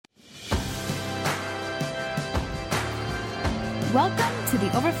Welcome to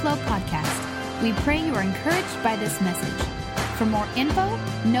the Overflow Podcast. We pray you are encouraged by this message. For more info,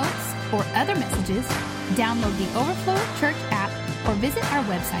 notes, or other messages, download the Overflow Church app or visit our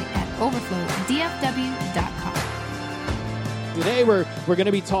website at overflowdfw.com. Today we're going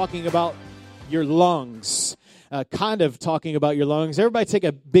to be talking about your lungs, talking about your lungs. Everybody take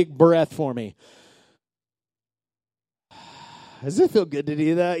a big breath for me. Does it feel good to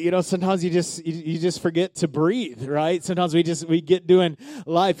do that? You know, sometimes you just forget to breathe, right? Sometimes we get doing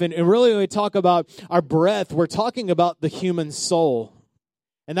life. And really when we talk about our breath, we're talking about the human soul.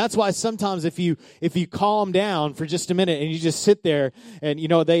 And that's why sometimes if you calm down for just a minute and you just sit there and, you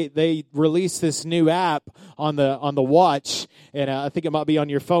know, they release this new app on the watch, and I think it might be on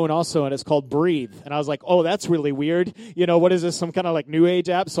your phone also, and it's called Breathe. And I was like, oh, that's really weird. You know, what is this, some kind of like new age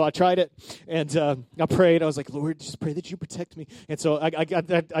app? So I tried it, and I prayed. I was like, Lord, just pray that you protect me. And so I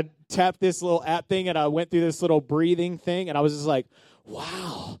tapped this little app thing, and I went through this little breathing thing, and I was just like,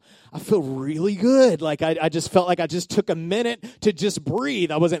 wow, I feel really good. Like I just felt like I just took a minute to just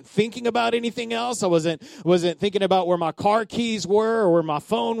breathe. I wasn't thinking about anything else. I wasn't thinking about where my car keys were or where my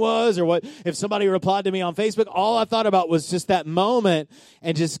phone was or what if somebody replied to me on Facebook. All I thought about was just that moment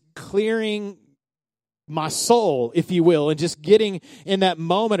and just clearing my soul, if you will, and just getting in that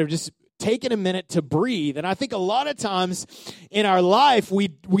moment of just taking a minute to breathe. And I think a lot of times in our life, we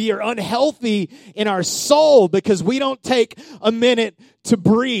are unhealthy in our soul because we don't take a minute to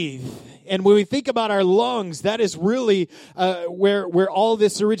breathe. And when we think about our lungs, that is really where all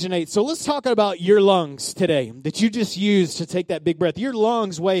this originates. So let's talk about your lungs today that you just used to take that big breath. Your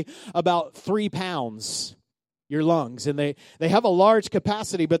lungs weigh about 3 pounds. Your lungs, and they have a large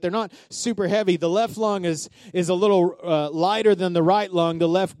capacity, but they're not super heavy. The left lung is a little lighter than the right lung.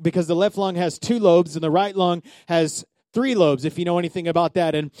 Because the left lung has 2 lobes and the right lung has 3 lobes, if you know anything about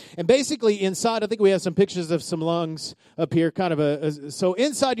that. And basically inside, I think we have some pictures of some lungs up here, so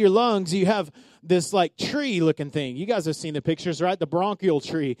inside your lungs you have this like tree looking thing. You guys have seen the pictures, right? The bronchial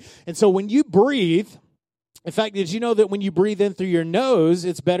tree. And so when you breathe, in fact, did you know that when you breathe in through your nose,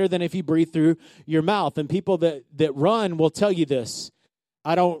 it's better than if you breathe through your mouth? And people that run will tell you this.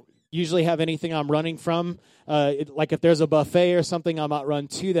 I don't usually have anything I'm running from. Like if there's a buffet or something, I might run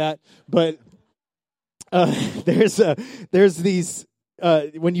to that. But there's these.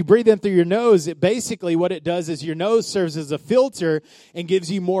 When you breathe in through your nose, basically what it does is your nose serves as a filter and gives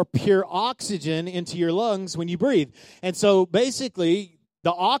you more pure oxygen into your lungs when you breathe. And so basically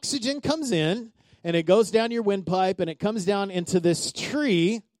the oxygen comes in, and it goes down your windpipe, and it comes down into this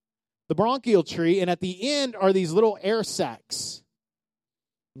tree, the bronchial tree, and at the end are these little air sacs.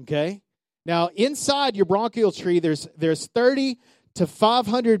 Okay? Now, inside your bronchial tree, there's 30 to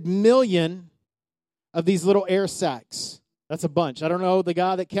 500 million of these little air sacs. That's a bunch. I don't know the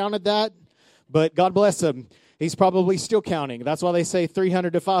guy that counted that, but God bless him. He's probably still counting. That's why they say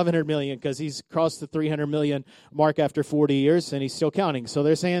 300 to 500 million, because he's crossed the 300 million mark after 40 years, and he's still counting. So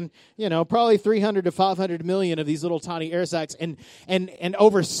they're saying, you know, probably 300 to 500 million of these little tiny air sacs, and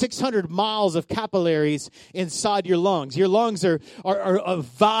over 600 miles of capillaries inside your lungs. Your lungs are a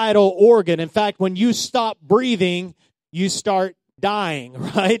vital organ. In fact, when you stop breathing, you start dying,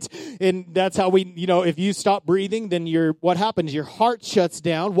 right? And that's how if you stop breathing, then what happens? Your heart shuts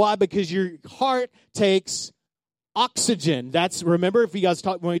down. Why? Because your heart takes oxygen. Remember, if you guys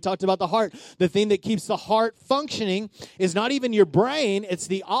when we talked about the heart, the thing that keeps the heart functioning is not even your brain, it's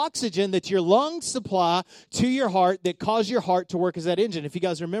the oxygen that your lungs supply to your heart that cause your heart to work as that engine. If you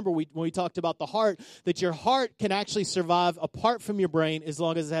guys remember, when we talked about the heart, that your heart can actually survive apart from your brain as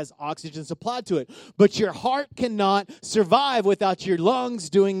long as it has oxygen supplied to it. But your heart cannot survive without your lungs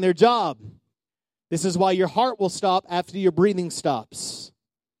doing their job. This is why your heart will stop after your breathing stops.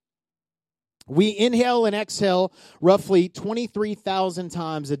 We inhale and exhale roughly 23,000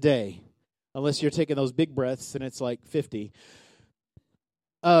 times a day, unless you're taking those big breaths, and it's like 50.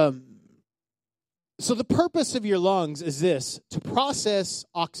 So the purpose of your lungs is this: to process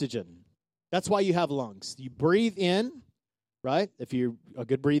oxygen. That's why you have lungs. You breathe in, right? If you're a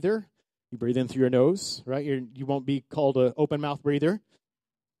good breather, you breathe in through your nose, right? You won't be called an open mouth breather.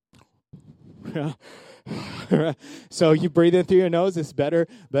 So you breathe in through your nose. It's better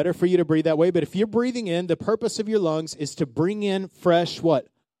for you to breathe that way. But if you're breathing in, the purpose of your lungs is to bring in fresh what?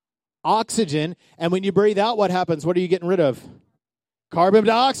 Oxygen. And when you breathe out, what happens? What are you getting rid of? Carbon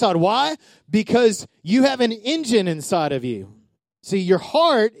dioxide. Why? Because you have an engine inside of you. See, your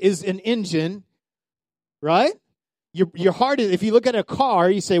heart is an engine, right? Your heart is, if you look at a car,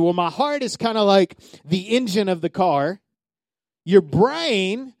 you say, well, my heart is kind of like the engine of the car. Your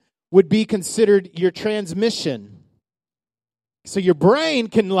brain would be considered your transmission. So your brain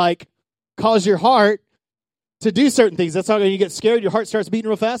can cause your heart to do certain things. That's how when you get scared, your heart starts beating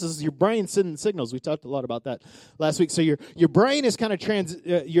real fast. This is your brain sending signals. We talked a lot about that last week. So your brain is kind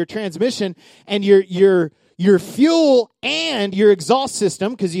of your transmission, and your fuel and your exhaust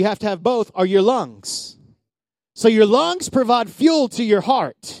system, because you have to have both, are your lungs. So your lungs provide fuel to your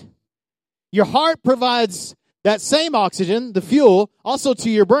heart. Your heart provides that same oxygen, the fuel, also to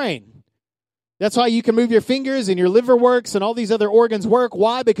your brain. That's why you can move your fingers and your liver works and all these other organs work.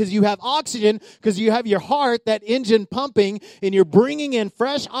 Why? Because you have oxygen, because you have your heart, that engine pumping, and you're bringing in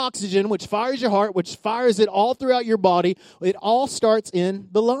fresh oxygen, which fires your heart, which fires it all throughout your body. It all starts in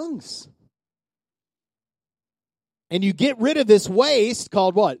the lungs. And you get rid of this waste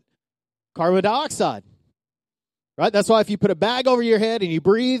called what? Carbon dioxide. Right? That's why if you put a bag over your head and you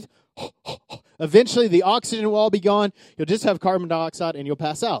breathe, eventually the oxygen will all be gone. You'll just have carbon dioxide and you'll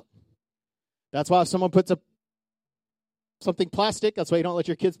pass out. That's why if someone puts something plastic, that's why you don't let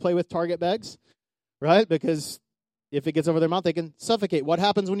your kids play with Target bags, right? Because if it gets over their mouth, they can suffocate. What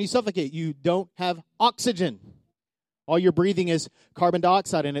happens when you suffocate? You don't have oxygen. All you're breathing is carbon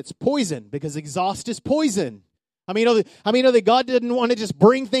dioxide, and it's poison, because exhaust is poison. I mean, you know that God didn't want to just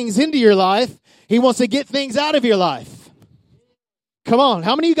bring things into your life. He wants to get things out of your life. Come on.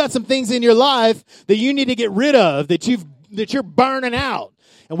 How many of you got some things in your life that you need to get rid of, that you're burning out?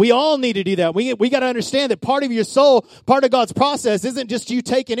 And we all need to do that. We got to understand that part of your soul, part of God's process isn't just you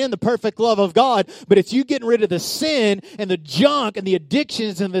taking in the perfect love of God, but it's you getting rid of the sin and the junk and the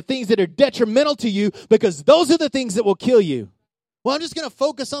addictions and the things that are detrimental to you, because those are the things that will kill you. Well, I'm just going to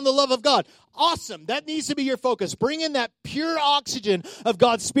focus on the love of God. Awesome. That needs to be your focus. Bring in that pure oxygen of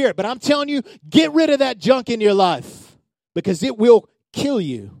God's Spirit. But I'm telling you, get rid of that junk in your life, because it will kill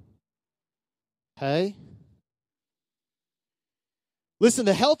you. Okay? Listen,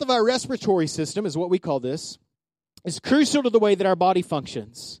 the health of our respiratory system is what we call this. Is crucial to the way that our body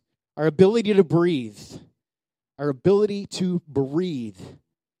functions. Our ability to breathe. Our ability to breathe.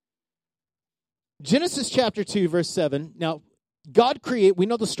 Genesis chapter 2, verse 7. Now, we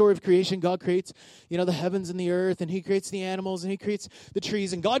know the story of creation. God creates, the heavens and the earth, and He creates the animals, and He creates the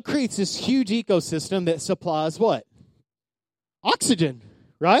trees. And God creates this huge ecosystem that supplies what? Oxygen,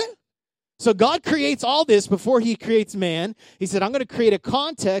 right? So God creates all this before He creates man. He said, I'm going to create a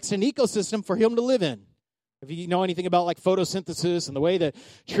context, an ecosystem for him to live in. If you know anything about like photosynthesis and the way that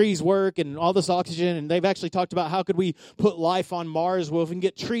trees work and all this oxygen, and they've actually talked about how could we put life on Mars? Well, if we can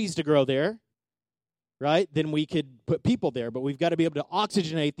get trees to grow there, right, then we could put people there. But we've got to be able to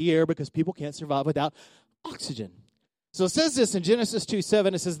oxygenate the air, because people can't survive without oxygen. So it says this in Genesis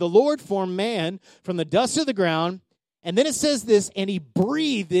 2:7. It says, the Lord formed man from the dust of the ground. And then it says this, and He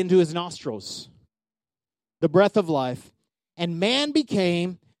breathed into his nostrils the breath of life, and man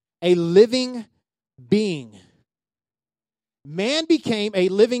became a living being. Man became a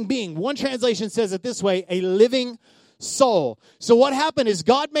living being. One translation says it this way, a living soul. So what happened is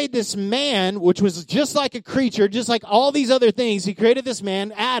God made this man, which was just like a creature, just like all these other things. He created this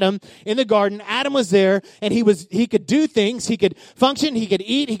man, Adam, in the garden. Adam was there, and he could do things. He could function. He could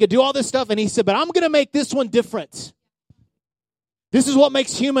eat. He could do all this stuff. And He said, but I'm going to make this one different. This is what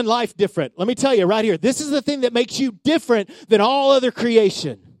makes human life different. Let me tell you right here. This is the thing that makes you different than all other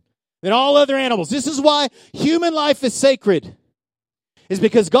creation, than all other animals. This is why human life is sacred. Is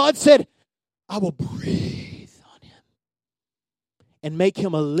because God said, I will breathe on him and make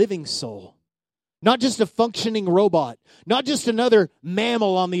him a living soul. Not just a functioning robot. Not just another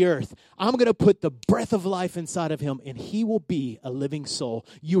mammal on the earth. I'm going to put the breath of life inside of him, and he will be a living soul.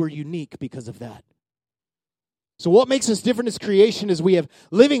 You are unique because of that. So what makes us different as creation is we have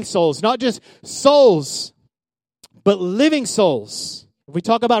living souls, not just souls, but living souls. If we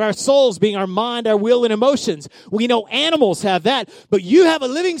talk about our souls being our mind, our will, and emotions, we know animals have that, but you have a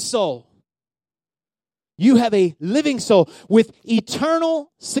living soul. You have a living soul with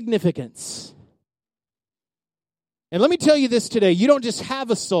eternal significance. And let me tell you this today, you don't just have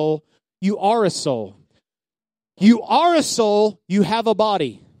a soul, you are a soul. You are a soul, you have a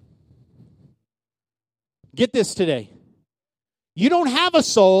body. Get this today. You don't have a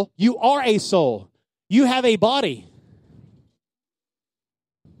soul, you are a soul. You have a body.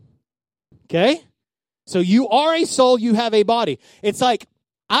 Okay? So you are a soul, you have a body. It's like,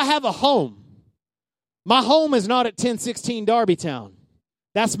 I have a home. My home is not at 1016 Darbytown.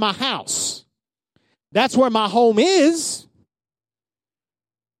 That's my house. That's where my home is.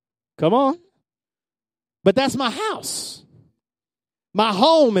 Come on. But that's my house. My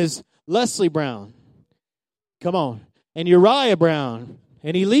home is Leslie Brown. Come on. And Uriah Brown.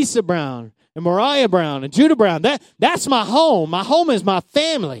 And Elisa Brown. And Mariah Brown. And Judah Brown. That's my home. My home is my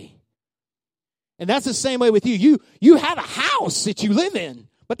family. And that's the same way with you. You have a house that you live in.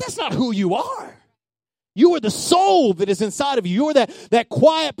 But that's not who you are. You are the soul that is inside of you. You're that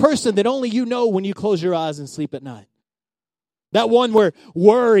quiet person that only you know when you close your eyes and sleep at night. That one where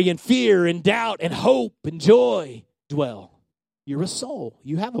worry and fear and doubt and hope and joy dwell. You're a soul.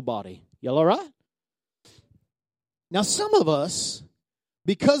 You have a body. Y'all all right? Now, some of us,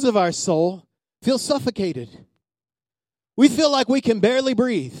 because of our soul, feel suffocated. We feel like we can barely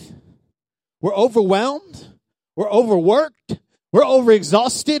breathe. We're overwhelmed. We're overworked. We're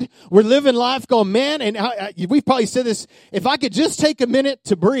overexhausted. We're living life going, man, and we've probably said this, if I could just take a minute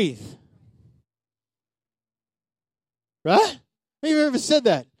to breathe. Right? Have you ever said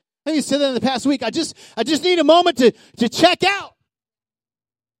that? Have you said that in the past week? I just need a moment to check out.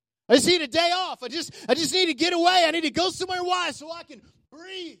 I just need a day off. I just need to get away. I need to go somewhere wide so I can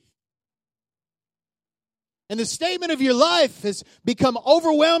breathe. And the statement of your life has become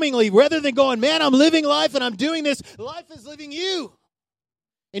overwhelmingly, rather than going, man, I'm living life and I'm doing this, life is living you.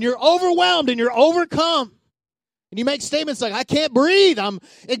 And you're overwhelmed and you're overcome. And you make statements like, I can't breathe. I'm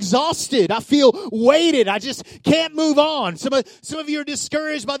exhausted. I feel weighted. I just can't move on. Some of you are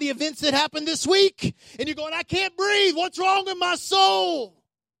discouraged by the events that happened this week. And you're going, I can't breathe. What's wrong with my soul?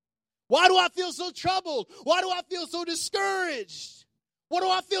 Why do I feel so troubled? Why do I feel so discouraged? Why do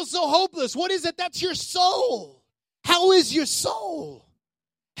I feel so hopeless? What is it? That's your soul. How is your soul?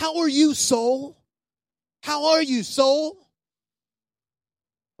 How are you, soul? How are you, soul?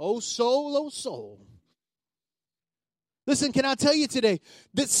 Oh, soul, oh, soul. Listen, can I tell you today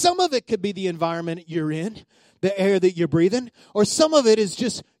that some of it could be the environment you're in, the air that you're breathing, or some of it is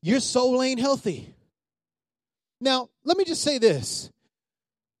just your soul ain't healthy. Now, let me just say this.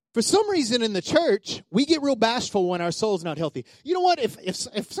 For some reason in the church, we get real bashful when our soul's not healthy. You know what?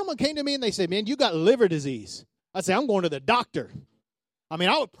 If someone came to me and they say, man, you got liver disease, I'd say, I'm going to the doctor. I mean,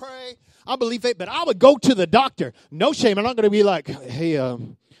 I would pray, I believe it, but I would go to the doctor. No shame. I'm not going to be like, hey,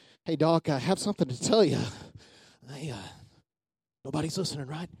 doc, I have something to tell you. Nobody's listening,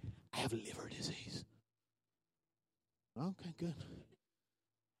 right? I have liver disease. Okay, good.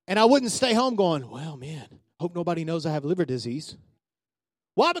 And I wouldn't stay home going, well, man, hope nobody knows I have liver disease.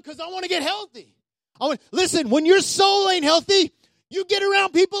 Why? Because I want to get healthy. Listen, when your soul ain't healthy, you get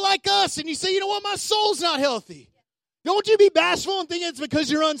around people like us and you say, you know what, my soul's not healthy. Don't you be bashful and think it's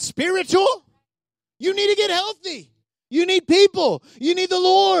because you're unspiritual. You need to get healthy. You need people. You need the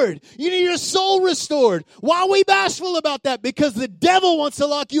Lord. You need your soul restored. Why are we bashful about that? Because the devil wants to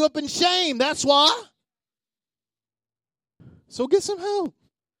lock you up in shame. That's why. So get some help.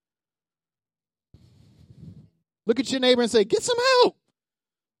 Look at your neighbor and say, get some help.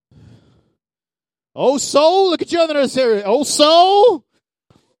 Oh, soul, look at your other area. Oh, soul,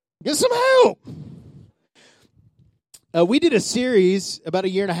 get some help. We did a series about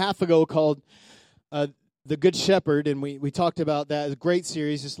 1.5 years ago called The Good Shepherd, and we talked about that. It was a great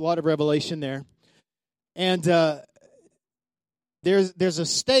series, just a lot of revelation there. And there's a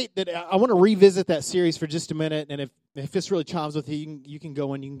state that I want to revisit that series for just a minute, and if this really chimes with you, you can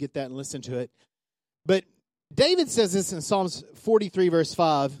go and you can get that and listen to it. But David says this in Psalms 43, verse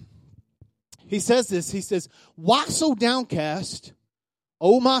 5. He says this, he says, why so downcast,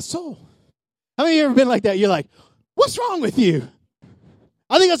 O my soul? How many of you ever been like that? You're like, what's wrong with you?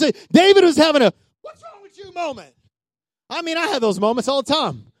 I think I'll say, David was having a, what's wrong with you moment. I mean, I have those moments all the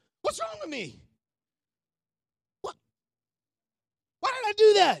time. What's wrong with me? What? Why did I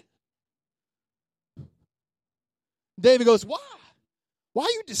do that? David goes, why? Why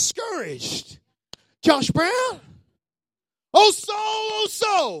are you discouraged? Josh Brown? Oh,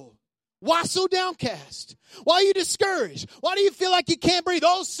 soul. Why so downcast? Why are you discouraged? Why do you feel like you can't breathe?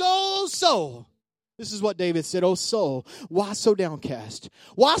 Oh, soul. This is what David said. Oh, soul, why so downcast?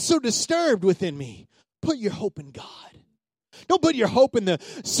 Why so disturbed within me? Put your hope in God. Don't put your hope in the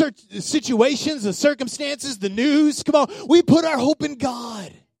situations, the circumstances, the news. Come on, we put our hope in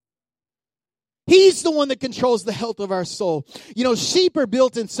God. He's the one that controls the health of our soul. You know, sheep are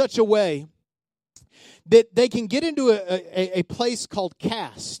built in such a way that they can get into a place called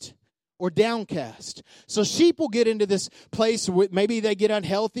cast or downcast. So sheep will get into this place where maybe they get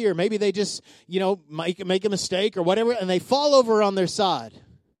unhealthy or maybe they just, make a mistake or whatever, and they fall over on their side.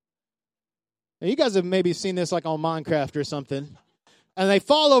 Now, you guys have maybe seen this like on Minecraft or something. And they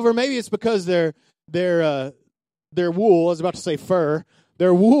fall over, maybe it's because their wool, I was about to say fur,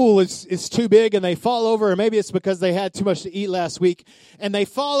 their wool is too big and they fall over, or maybe it's because they had too much to eat last week, and they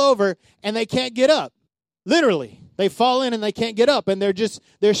fall over and they can't get up. Literally. They fall in and they can't get up, and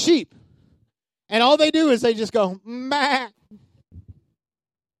they're sheep. And all they do is they just go, meh.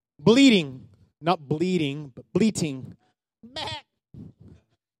 Bleeding. Not bleeding, but bleating. Meh.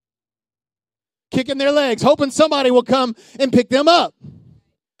 Kicking their legs, hoping somebody will come and pick them up.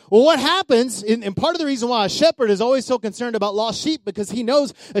 Well, what happens, and part of the reason why a shepherd is always so concerned about lost sheep, because he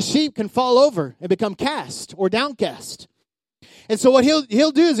knows a sheep can fall over and become cast or downcast. And so what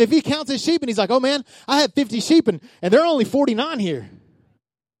he'll do is, if he counts his sheep and he's like, oh man, I have 50 sheep and there are only 49 here.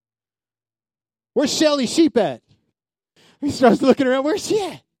 Where's Shelly's sheep at? He starts looking around, where's she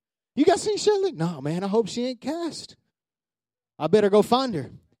at? You got seen Shelly? No, man, I hope she ain't cast. I better go find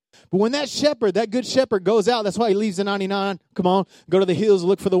her. But when that shepherd, that good shepherd goes out, that's why he leaves the 99. Come on, go to the hills,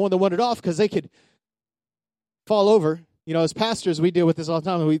 look for the one that wandered off, because they could fall over. You know, as pastors, we deal with this all the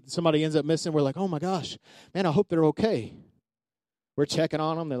time. Somebody ends up missing. We're like, oh my gosh, man, I hope they're okay. We're checking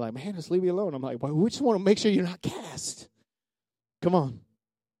on them. They're like, man, just leave me alone. I'm like, well, we just want to make sure you're not cast. Come on.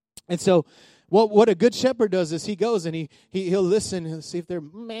 And so what a good shepherd does is he goes and he'll listen and see if they're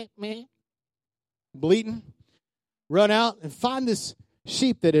bleating, run out and find this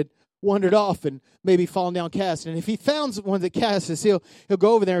sheep that had wandered off and maybe fallen down cast. And if he found one that casts, he'll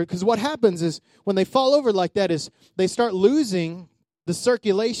go over there. Because what happens is when they fall over like that is they start losing the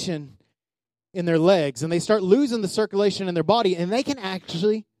circulation in their legs, and they start losing the circulation in their body, and they can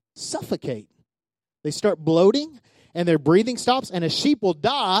actually suffocate. They start bloating, and their breathing stops, and a sheep will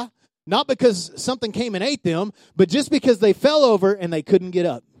die, not because something came and ate them, but just because they fell over and they couldn't get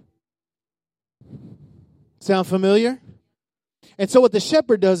up. Sound familiar? And so what the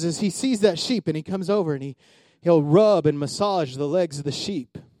shepherd does is he sees that sheep, and he comes over, and he'll rub and massage the legs of the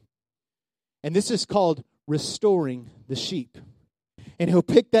sheep. And this is called restoring the sheep. And he'll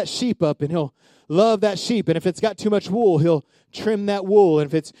pick that sheep up, and he'll love that sheep. And if it's got too much wool, he'll trim that wool. And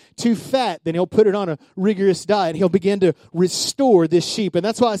if it's too fat, then he'll put it on a rigorous diet. He'll begin to restore this sheep. And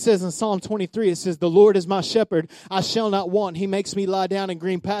that's why it says in Psalm 23, it says, the Lord is my shepherd, I shall not want. He makes me lie down in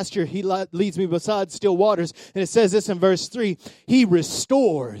green pasture. He leads me beside still waters. And it says this in verse 3, he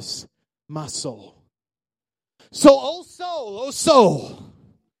restores my soul. So, oh soul,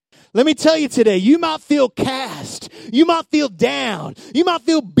 let me tell you today, you might feel cast. You might feel down. You might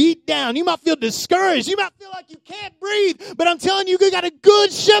feel beat down. You might feel discouraged. You might feel like you can't breathe. But I'm telling you, you got a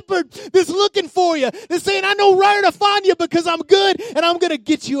good shepherd that's looking for you. That's saying, I know where to find you because I'm good, and I'm going to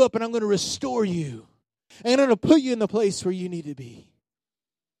get you up, and I'm going to restore you. And I'm going to put you in the place where you need to be.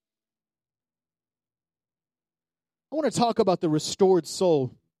 I want to talk about the restored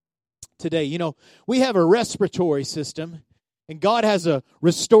soul today. You know, we have a respiratory system, and God has a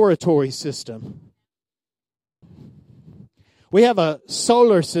restoratory system. We have a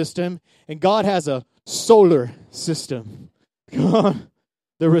solar system, and God has a solar system. The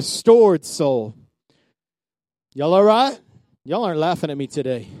restored soul. Y'all all right? Y'all aren't laughing at me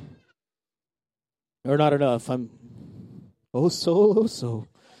today. Or not enough. Oh soul.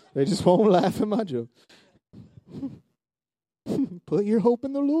 They just won't laugh at my joke. Put your hope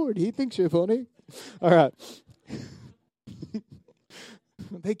in the Lord. He thinks you're funny. All right.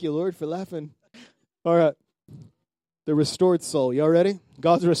 Thank you, Lord, for laughing. All right. The restored soul. Y'all ready?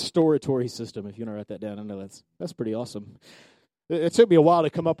 God's restoratory system. If you want to write that down, I know that's pretty awesome. It took me a while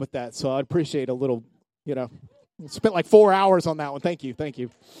to come up with that, so I'd appreciate a little, spent like 4 hours on that one. Thank you.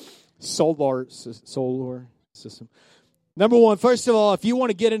 Solar system. Number one, first of all, if you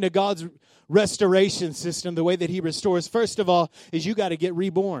want to get into God's restoration system, the way that he restores, first of all, is you got to get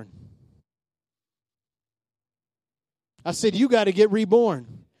reborn. I said, you got to get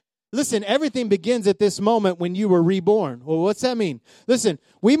reborn. Listen, everything begins at this moment when you were reborn. Well, what's that mean? Listen,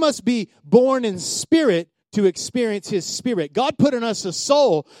 we must be born in spirit to experience his spirit. God put in us a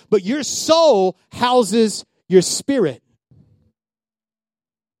soul, but your soul houses your spirit.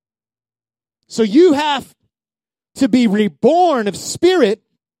 So you have to be reborn of spirit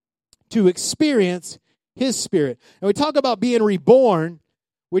to experience his spirit. And we talk about being reborn.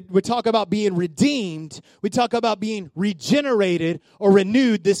 We talk about being redeemed. We talk about being regenerated or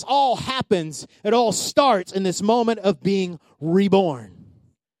renewed. This all happens. It all starts in this moment of being reborn.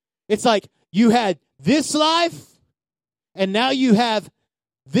 It's like you had this life, and now you have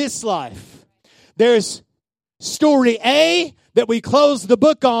this life. There's story A that we close the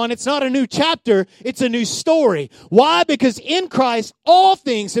book on. It's not a new chapter. It's a new story. Why? Because in Christ, all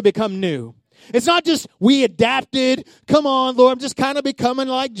things have become new. It's not just we adapted. Come on, Lord, I'm just kind of becoming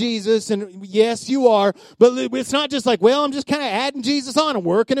like Jesus. And yes, you are. But it's not just like, well, I'm just kind of adding Jesus on and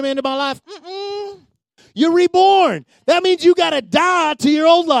working him into my life. You're reborn. That means you got to die to your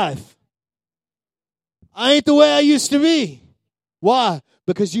old life. I ain't the way I used to be. Why?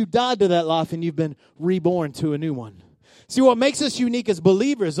 Because you died to that life and you've been reborn to a new one. See, what makes us unique as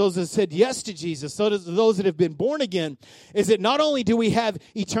believers, those that said yes to Jesus, those that have been born again, is that not only do we have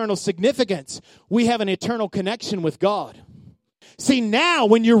eternal significance, we have an eternal connection with God. See, now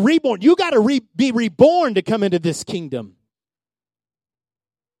when you're reborn, you got to be reborn to come into this kingdom.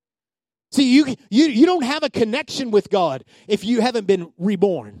 See, you don't have a connection with God if you haven't been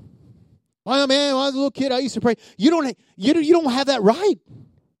reborn. Oh man, when I was a little kid, I used to pray. You don't have that right.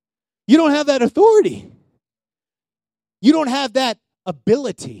 You don't have that authority. You don't have that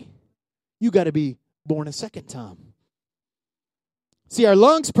ability. You got to be born a second time. See, our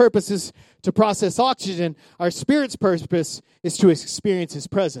lungs' purpose is to process oxygen. Our spirit's purpose is to experience His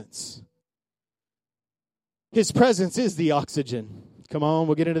presence. His presence is the oxygen. Come on,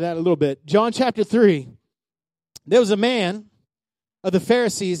 we'll get into that in a little bit. John chapter 3. There was a man of the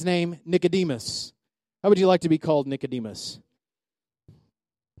Pharisees named Nicodemus. How would you like to be called Nicodemus?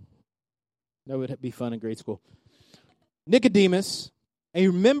 That would be fun in grade school. Nicodemus, a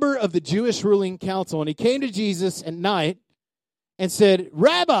member of the Jewish ruling council, and he came to Jesus at night and said,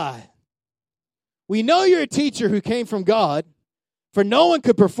 Rabbi, we know you're a teacher who came from God, for no one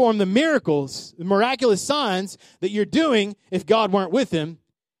could perform the miracles, the miraculous signs that you're doing if God weren't with him.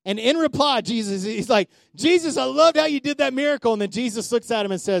 And in reply, he's like, Jesus, I loved how you did that miracle. And then Jesus looks at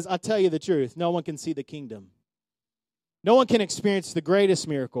him and says, I'll tell you the truth. No one can see the kingdom. No one can experience the greatest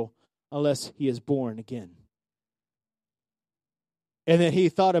miracle unless he is born again. And then he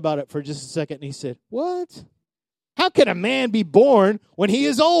thought about it for just a second and he said, what? How can a man be born when he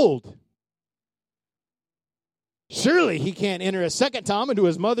is old? Surely he can't enter a second time into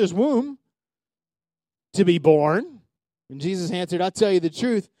his mother's womb to be born. And Jesus answered, I'll tell you the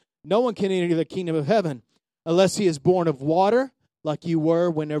truth. No one can enter the kingdom of heaven unless he is born of water, like you were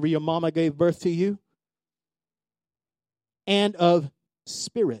whenever your mama gave birth to you, and of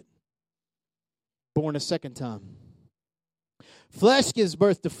spirit, born a second time. Flesh gives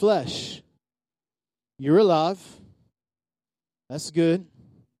birth to flesh. You're alive. That's good.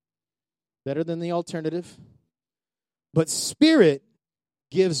 Better than the alternative. But spirit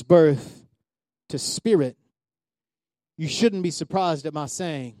gives birth to spirit. You shouldn't be surprised at my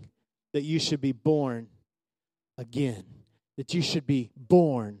saying that you should be born again. That you should be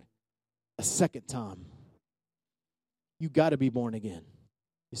born a second time. You got to be born again.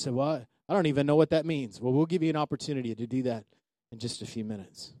 You say, well, I don't even know what that means. Well, we'll give you an opportunity to do that in just a few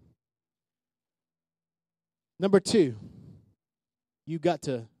minutes. Number 2, you got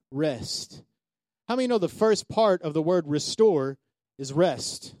to rest. How many know the first part of the word restore is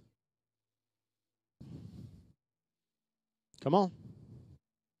rest? Come on.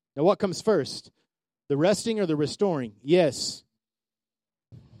 Now what comes first? The resting or the restoring? Yes.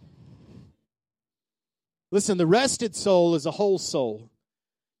 Listen, the rested soul is a whole soul.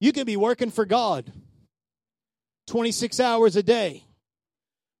 You can be working for God 26 hours a day.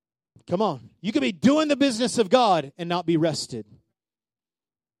 Come on. You can be doing the business of God and not be rested.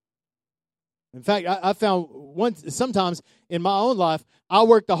 In fact, I found sometimes in my own life, I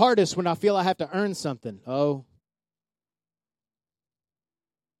work the hardest when I feel I have to earn something. Oh.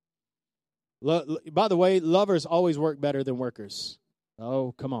 By the way, lovers always work better than workers.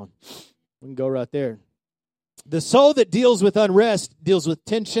 Oh, come on. We can go right there. The soul that deals with unrest deals with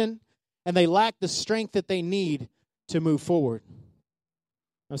tension, and they lack the strength that they need to move forward.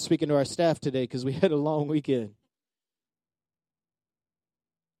 I'm speaking to our staff today because we had a long weekend.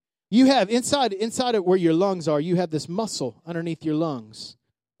 You have inside of where your lungs are, you have this muscle underneath your lungs.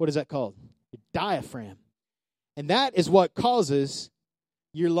 What is that called? Your diaphragm. And that is what causes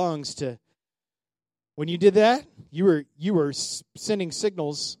your lungs to, when you did that, you were sending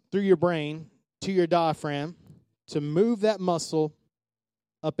signals through your brain to your diaphragm to move that muscle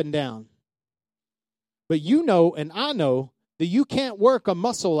up and down. But you know, and I know, that you can't work a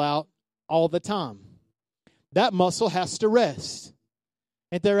muscle out all the time. That muscle has to rest.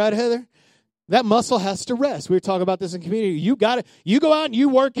 Ain't that right, Heather? That muscle has to rest. We were talking about this in community. You go out and you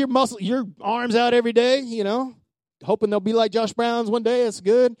work your muscle, your arms out every day, hoping they'll be like Josh Brown's one day. That's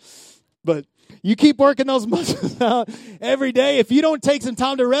good. But you keep working those muscles out every day. If you don't take some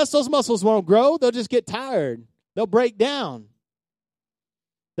time to rest, those muscles won't grow. They'll just get tired. They'll break down.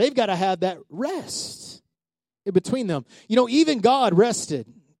 They've got to have that rest in between them. Even God rested.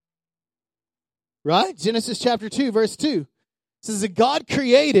 Right? Genesis chapter 2, verse 2. It says that God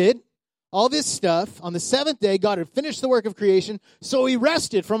created all this stuff. On the seventh day, God had finished the work of creation, so he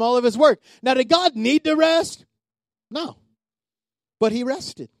rested from all of his work. Now, did God need to rest? No. But he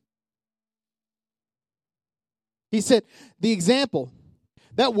rested. He said, the example,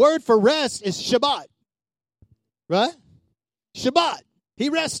 that word for rest is Shabbat. Right? Shabbat. He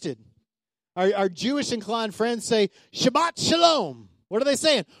rested. Our Jewish inclined friends say, Shabbat Shalom. What are they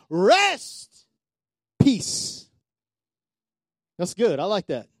saying? Rest. Peace. That's good. I like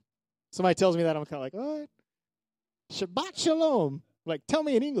that. Somebody tells me that, I'm kind of like, all right. Shabbat Shalom. Like, tell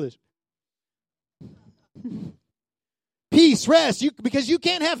me in English. Peace, rest. Because you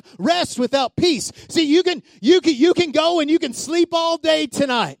can't have rest without peace. See, you can go and you can sleep all day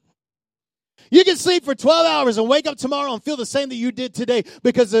tonight. You can sleep for 12 hours and wake up tomorrow and feel the same that you did today,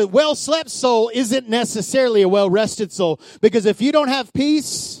 because a well-slept soul isn't necessarily a well-rested soul. Because if you don't have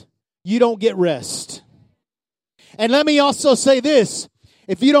peace, you don't get rest. And let me also say this.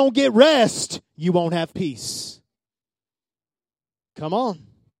 If you don't get rest, you won't have peace. Come on.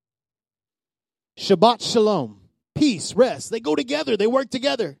 Shabbat shalom. Peace, rest. They go together. They work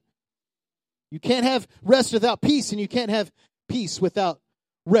together. You can't have rest without peace, and you can't have peace without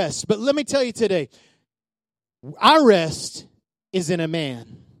rest. But let me tell you today, our rest is in a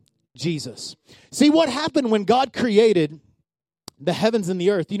man, Jesus. See, what happened when God created the heavens and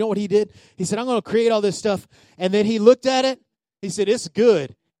the earth? You know what he did? He said, I'm going to create all this stuff. And then he looked at it. He said, it's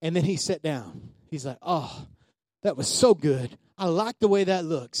good. And then he sat down. He's like, oh, that was so good. I like the way that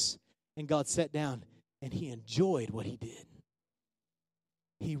looks. And God sat down and he enjoyed what he did.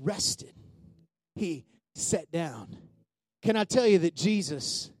 He rested. He sat down. Can I tell you that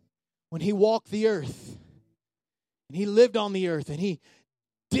Jesus, when he walked the earth and he lived on the earth and he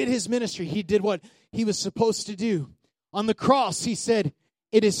did his ministry, he did what he was supposed to do. On the cross, he said,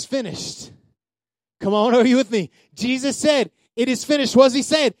 it is finished. Come on, are you with me? Jesus said, it is finished. What was he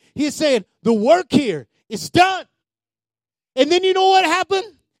saying? He is saying, the work here is done. And then you know what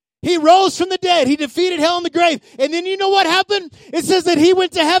happened? He rose from the dead. He defeated hell and the grave. And then you know what happened? It says that he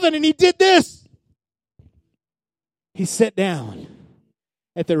went to heaven and he did this. He sat down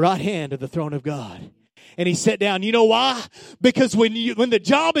at the right hand of the throne of God. And he sat down. You know why? Because when the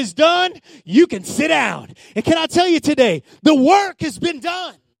job is done, you can sit down. And can I tell you today, the work has been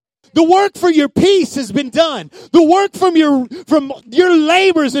done. The work for your peace has been done. The work from your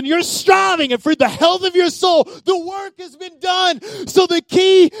labors and your striving and for the health of your soul, the work has been done. So the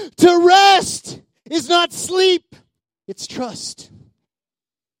key to rest is not sleep, it's trust.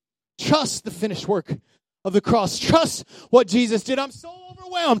 Trust the finished work of the cross. Trust what Jesus did. I'm so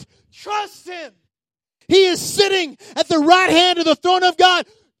overwhelmed. Trust him. He is sitting at the right hand of the throne of God.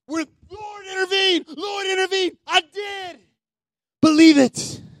 Lord, intervene. Lord, intervene. I did. Believe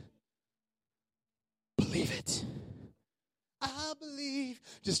it. Believe it. I believe.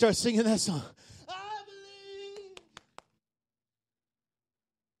 Just start singing that song. I believe.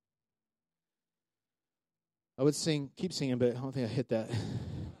 I would keep singing, but I don't think I hit that.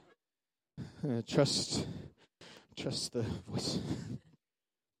 Trust the voice.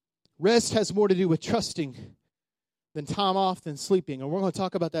 Rest has more to do with trusting than time off than sleeping. And we're going to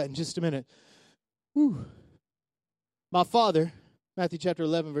talk about that in just a minute. Whew. My father, Matthew chapter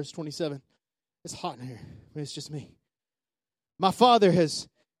 11, verse 27. It's hot in here. It's just me. My father has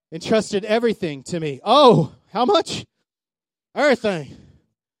entrusted everything to me. Oh, how much? Everything.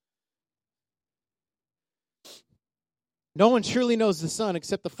 No one truly knows the Son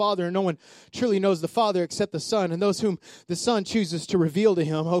except the Father, and no one truly knows the Father except the Son, and those whom the Son chooses to reveal to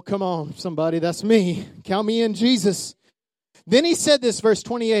him. Oh, come on, somebody, that's me. Count me in, Jesus. Then he said this, verse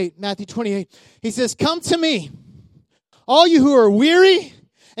 28, Matthew 28. He says, come to me, all you who are weary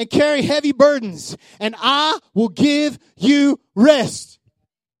and carry heavy burdens, and I will give you rest.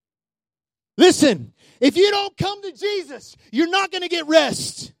 Listen, if you don't come to Jesus, you're not going to get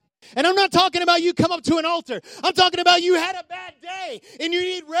rest. And I'm not talking about you come up to an altar. I'm talking about you had a bad day and you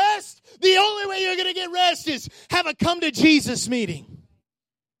need rest. The only way you're going to get rest is have a come to Jesus meeting.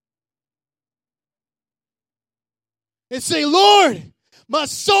 And say, Lord, my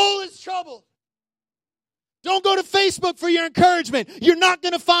soul is troubled. Don't go to Facebook for your encouragement. You're not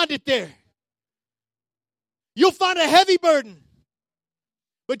going to find it there. You'll find a heavy burden.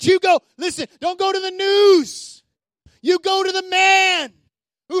 But you go, listen, don't go to the news. You go to the man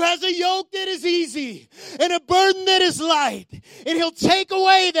who has a yoke that is easy and a burden that is light. And he'll take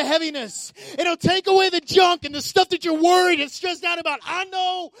away the heaviness. And he'll take away the junk and the stuff that you're worried and stressed out about. I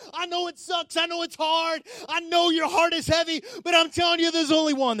know it sucks. I know it's hard. I know your heart is heavy. But I'm telling you, there's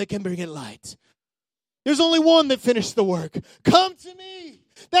only one that can bring it light. There's only one that finished the work. Come to me.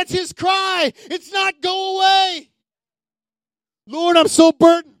 That's his cry. It's not go away. Lord, I'm so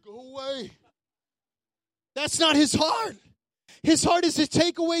burdened. Go away. That's not his heart. His heart is to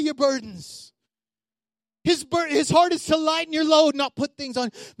take away your burdens. His heart is to lighten your load, not put things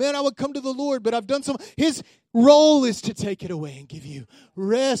on. Man, I would come to the Lord, but I've done some. His role is to take it away and give you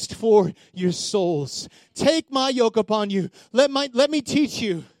rest for your souls. Take my yoke upon you. Let me teach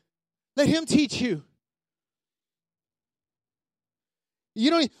you. Let him teach you.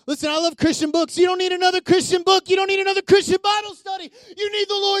 Listen, I love Christian books. You don't need another Christian book. You don't need another Christian Bible study. You need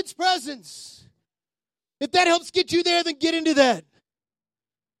the Lord's presence. If that helps get you there, then get into that.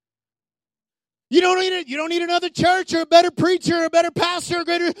 You don't need another church or a better preacher or a better pastor or a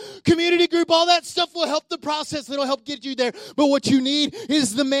greater community group. All that stuff will help the process. It'll help get you there. But what you need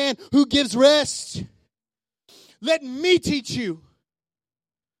is the man who gives rest. Let me teach you.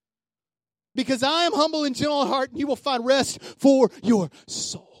 Because I am humble and gentle at heart, and you will find rest for your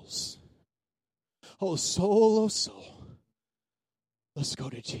souls. Oh, soul, let's go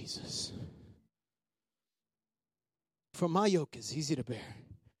to Jesus. For my yoke is easy to bear,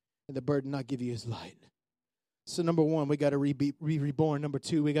 and the burden I give you is light. So number one, we got to be reborn. Number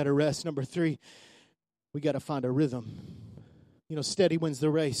two, we got to rest. Number three, we got to find a rhythm. Steady wins the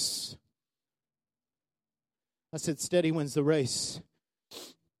race. I said steady wins the race.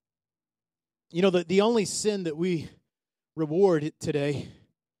 The only sin that we reward today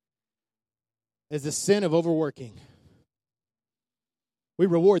is the sin of overworking. We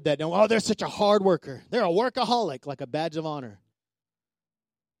reward that. Oh, they're such a hard worker. They're a workaholic, like a badge of honor.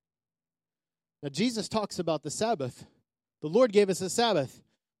 Now, Jesus talks about the Sabbath. The Lord gave us a Sabbath.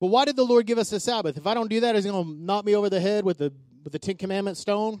 But why did the Lord give us a Sabbath? If I don't do that, He's going to knock me over the head with the Ten Commandment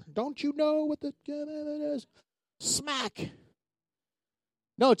stone. Don't you know what the commandment is? Smack.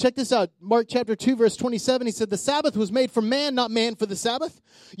 No, check this out. Mark chapter 2, verse 27, He said, the Sabbath was made for man, not man for the Sabbath.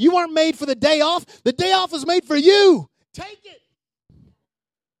 You weren't made for the day off. The day off was made for you. Take it.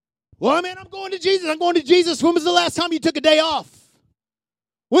 Well, man, I'm going to Jesus. I'm going to Jesus. When was the last time you took a day off?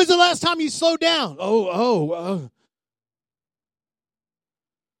 When's the last time you slowed down?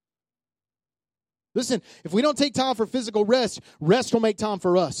 Listen, if we don't take time for physical rest, rest will make time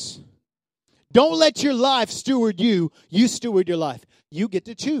for us. Don't let your life steward you. You steward your life. You get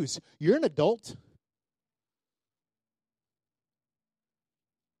to choose. You're an adult.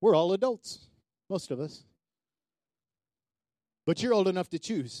 We're all adults, most of us. But you're old enough to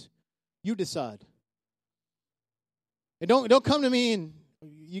choose. You decide. And don't come to me, and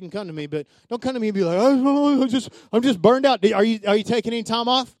you can come to me, but don't come to me and be like, I'm just burned out. Are you taking any time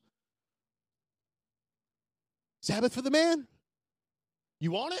off? Sabbath for the man?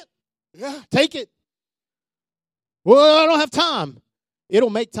 You want it? Yeah, take it. Well, I don't have time. It'll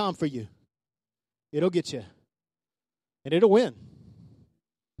make time for you. It'll get you. And it'll win.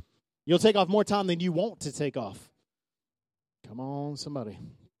 You'll take off more time than you want to take off. Come on, somebody.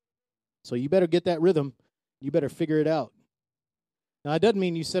 So you better get that rhythm. You better figure it out. Now, it doesn't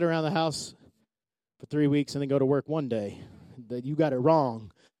mean you sit around the house for 3 weeks and then go to work one day. That you got it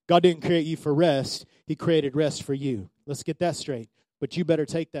wrong. God didn't create you for rest. He created rest for you. Let's get that straight. But you better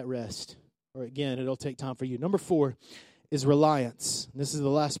take that rest. Or again, it'll take time for you. Number 4 is reliance. And this is the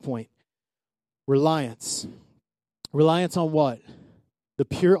last point. Reliance. Reliance on what? The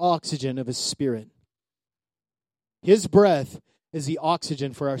pure oxygen of His Spirit. His breath is the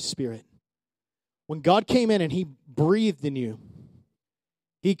oxygen for our spirit. When God came in and He breathed in you,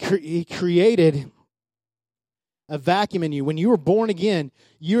 He created a vacuum in you. When you were born again,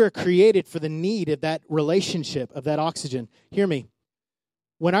 you are created for the need of that relationship, of that oxygen. Hear me.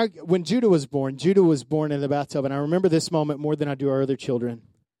 When Judah was born in the bathtub, and I remember this moment more than I do our other children.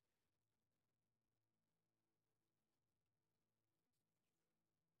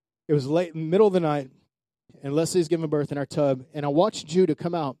 It was late, middle of the night, and Leslie's giving birth in our tub, and I watched Judah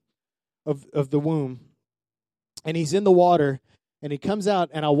come out of the womb, and he's in the water, and he comes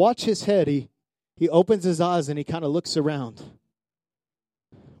out, and I watch his head. He opens his eyes, and he kind of looks around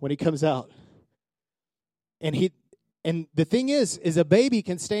when he comes out. And the thing is a baby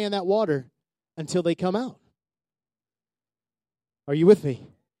can stay in that water until they come out. Are you with me?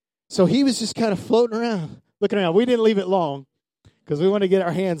 So he was just kind of floating around, looking around. We didn't leave it long because we want to get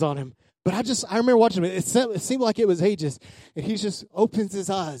our hands on him. But I remember watching him. It seemed like it was ages. And he just opens his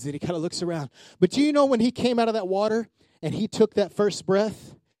eyes and he kind of looks around. But do you know when he came out of that water and he took that first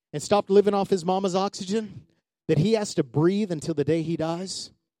breath and stopped living off his mama's oxygen, that he has to breathe until the day he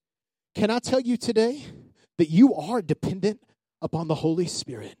dies? Can I tell you today that you are dependent upon the Holy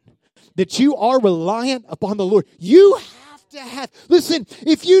Spirit? That you are reliant upon the Lord. You have to have. Listen,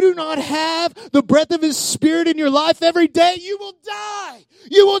 if you do not have the breath of His Spirit in your life every day, you will die.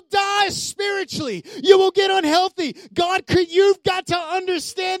 You will die spiritually. You will get unhealthy. You've got to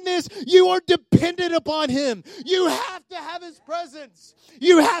understand this. You are dependent upon Him. You have to have His presence.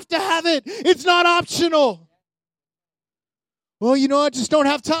 You have to have it. It's not optional. Well, I just don't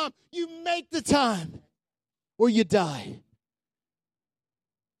have time. You make the time or you die.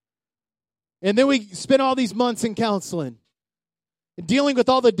 And then we spent all these months in counseling and dealing with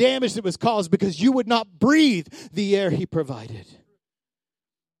all the damage that was caused because you would not breathe the air He provided.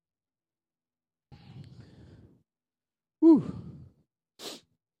 Whew.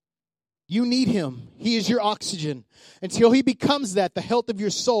 You need him. He is your oxygen. Until he becomes that, the health of your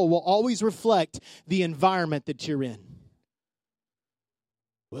soul will always reflect the environment that you're in.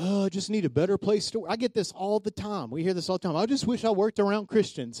 Well, I just need a better place to work. I get this all the time. We hear this all the time. I just wish I worked around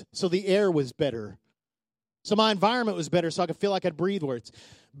Christians so the air was better. So my environment was better so I could feel like I'd breathe words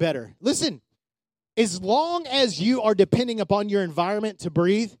better. Listen, as long as you are depending upon your environment to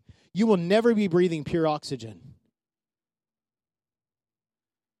breathe, you will never be breathing pure oxygen.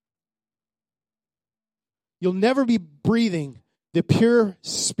 You'll never be breathing the pure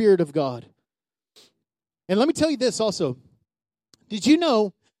Spirit of God. And let me tell you this also. Did you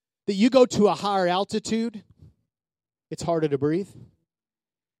know that you go to a higher altitude, it's harder to breathe?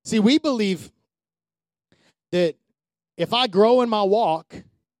 See, we believe that if I grow in my walk,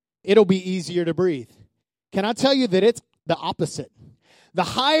 it'll be easier to breathe. Can I tell you that it's the opposite? The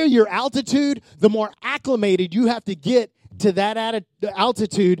higher your altitude, the more acclimated you have to get to that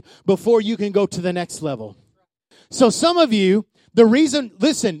altitude before you can go to the next level. So some of you, the reason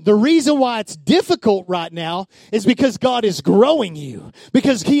why it's difficult right now is because God is growing you,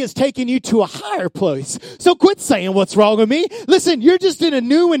 because he is taking you to a higher place. So quit saying what's wrong with me. Listen, you're just in a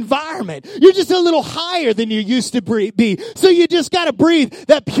new environment. You're just a little higher than you used to be. So you just got to breathe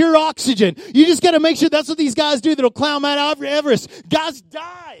that pure oxygen. You just got to make sure that's what these guys do that'll climb Mount Everest. Guys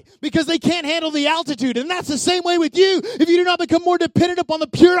die because they can't handle the altitude. And that's the same way with you. If you do not become more dependent upon the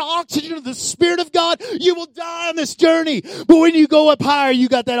pure oxygen of the Spirit of God, you will die on this journey. But when you go up higher, you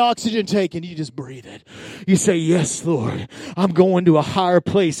got that oxygen tank and you just breathe it. You say, yes, Lord, I'm going to a higher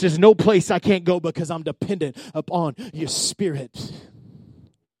place. There's no place I can't go because I'm dependent upon your Spirit.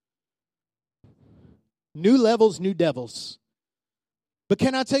 New levels, new devils. But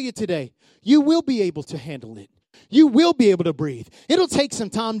can I tell you today, you will be able to handle it. You will be able to breathe. It'll take some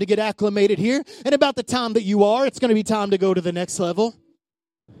time to get acclimated here. And about the time that you are, it's going to be time to go to the next level.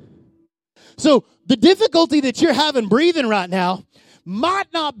 So the difficulty that you're having breathing right now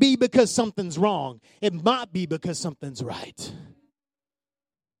might not be because something's wrong. It might be because something's right.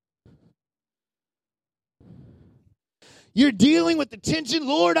 You're dealing with the tension.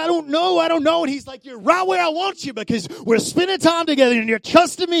 Lord, I don't know. And he's like, you're right where I want you because we're spending time together and you're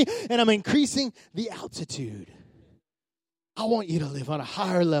trusting me and I'm increasing the altitude. I want you to live on a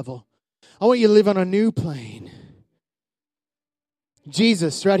higher level. I want you to live on a new plane.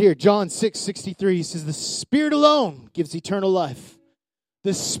 Jesus, right here, John 6:63, he says, the Spirit alone gives eternal life.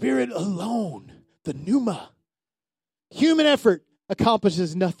 The Spirit alone, the pneuma. Human effort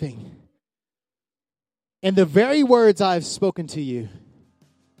accomplishes nothing. And the very words I have spoken to you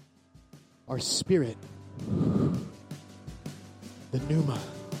are Spirit, the pneuma,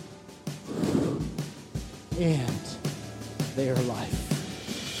 and they are life.